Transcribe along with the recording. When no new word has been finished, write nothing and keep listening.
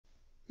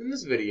In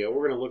this video,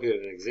 we're going to look at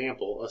an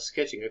example of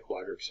sketching a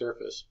quadratic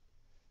surface.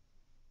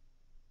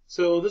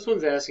 So this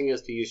one's asking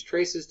us to use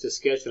traces to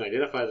sketch and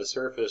identify the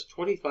surface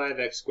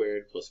 25x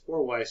squared plus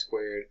 4y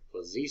squared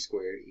plus z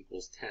squared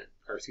equals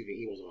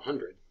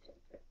 100.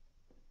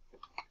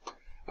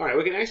 All right,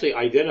 we can actually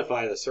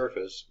identify the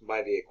surface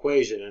by the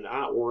equation and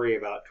not worry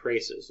about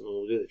traces. And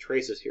we'll do the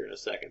traces here in a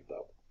second,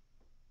 though.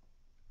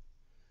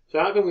 So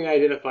how can we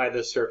identify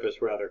this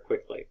surface rather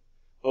quickly?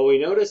 Well, we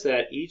notice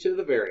that each of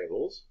the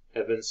variables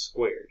have been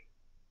squared.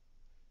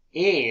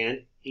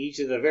 And each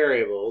of the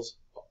variables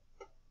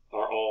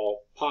are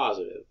all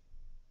positive.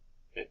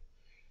 Okay.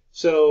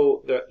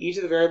 So each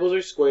of the variables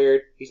are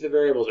squared, each of the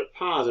variables are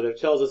positive,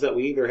 tells us that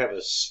we either have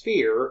a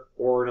sphere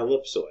or an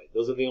ellipsoid.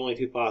 Those are the only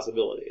two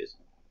possibilities.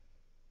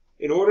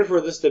 In order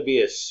for this to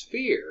be a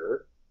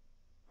sphere,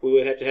 we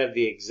would have to have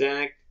the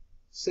exact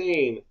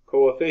same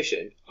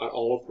coefficient on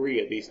all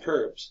three of these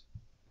terms.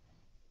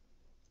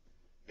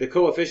 The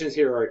coefficients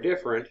here are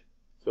different,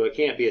 so it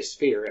can't be a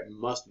sphere, it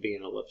must be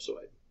an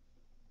ellipsoid.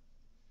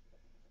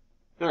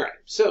 Alright,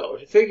 so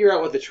to figure out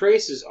what the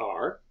traces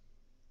are,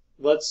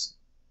 let's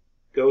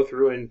go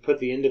through and put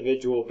the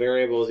individual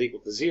variables equal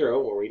to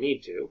 0 where we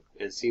need to,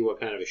 and see what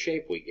kind of a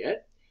shape we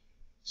get.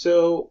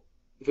 So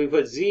if we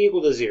put z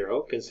equal to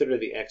 0, consider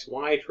the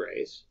xy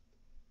trace,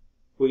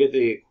 we get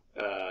the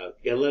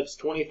ellipse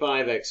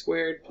 25x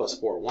squared plus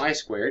 4y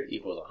squared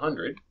equals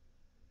 100.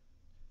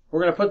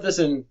 We're going to put this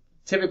in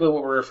typically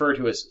what we refer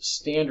to as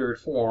standard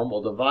form.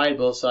 We'll divide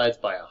both sides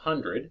by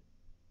 100.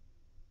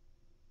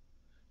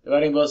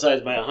 Dividing both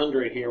sides by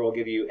 100 here will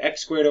give you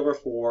x squared over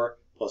 4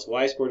 plus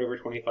y squared over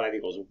 25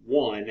 equals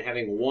 1.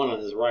 Having 1 on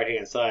this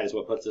right-hand side is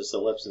what puts this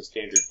ellipse in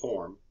standard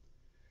form.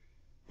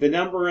 The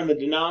number in the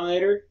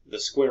denominator, the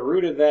square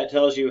root of that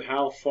tells you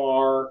how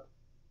far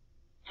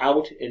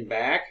out and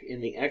back in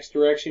the x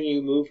direction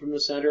you move from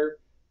the center.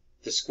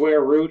 The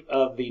square root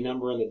of the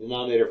number in the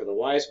denominator for the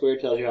y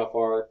squared tells you how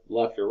far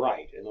left or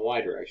right in the y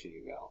direction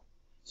you go.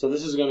 So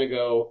this is going to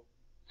go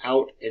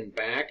out and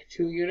back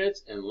 2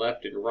 units and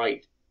left and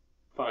right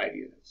 5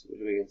 units, which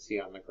we can see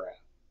on the graph.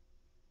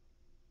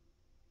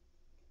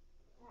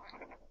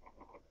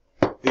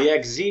 The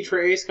xz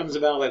trace comes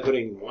about by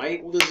putting y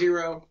equal to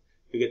 0.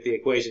 We get the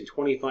equation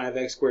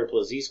 25x squared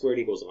plus z squared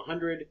equals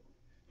 100.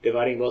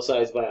 Dividing both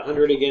sides by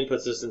 100 again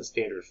puts this in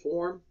standard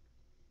form.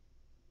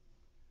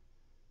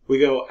 We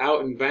go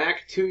out and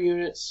back 2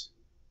 units.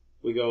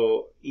 We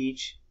go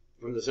each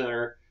from the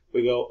center.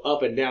 We go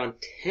up and down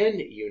 10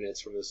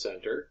 units from the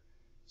center.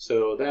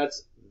 So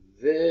that's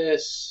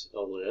this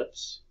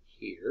ellipse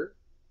here.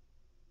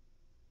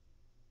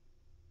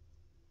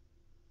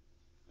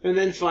 And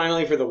then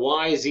finally for the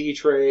yz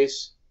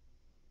trace,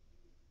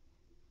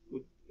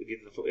 we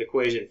get the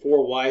equation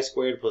 4y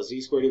squared plus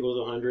z squared equals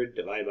 100.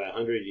 Divide by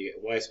 100, you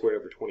get y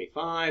squared over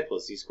 25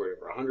 plus z squared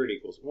over 100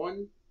 equals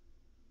 1.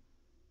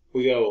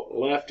 We go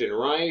left and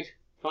right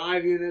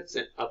 5 units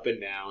and up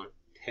and down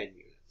 10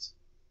 units.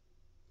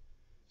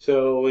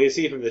 So we can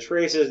see from the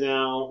traces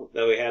now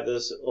that we have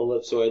this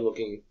ellipsoid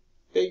looking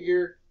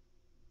figure.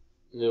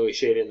 And then we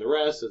shade in the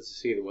rest to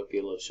see what the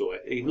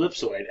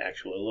ellipsoid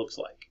actually looks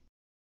like.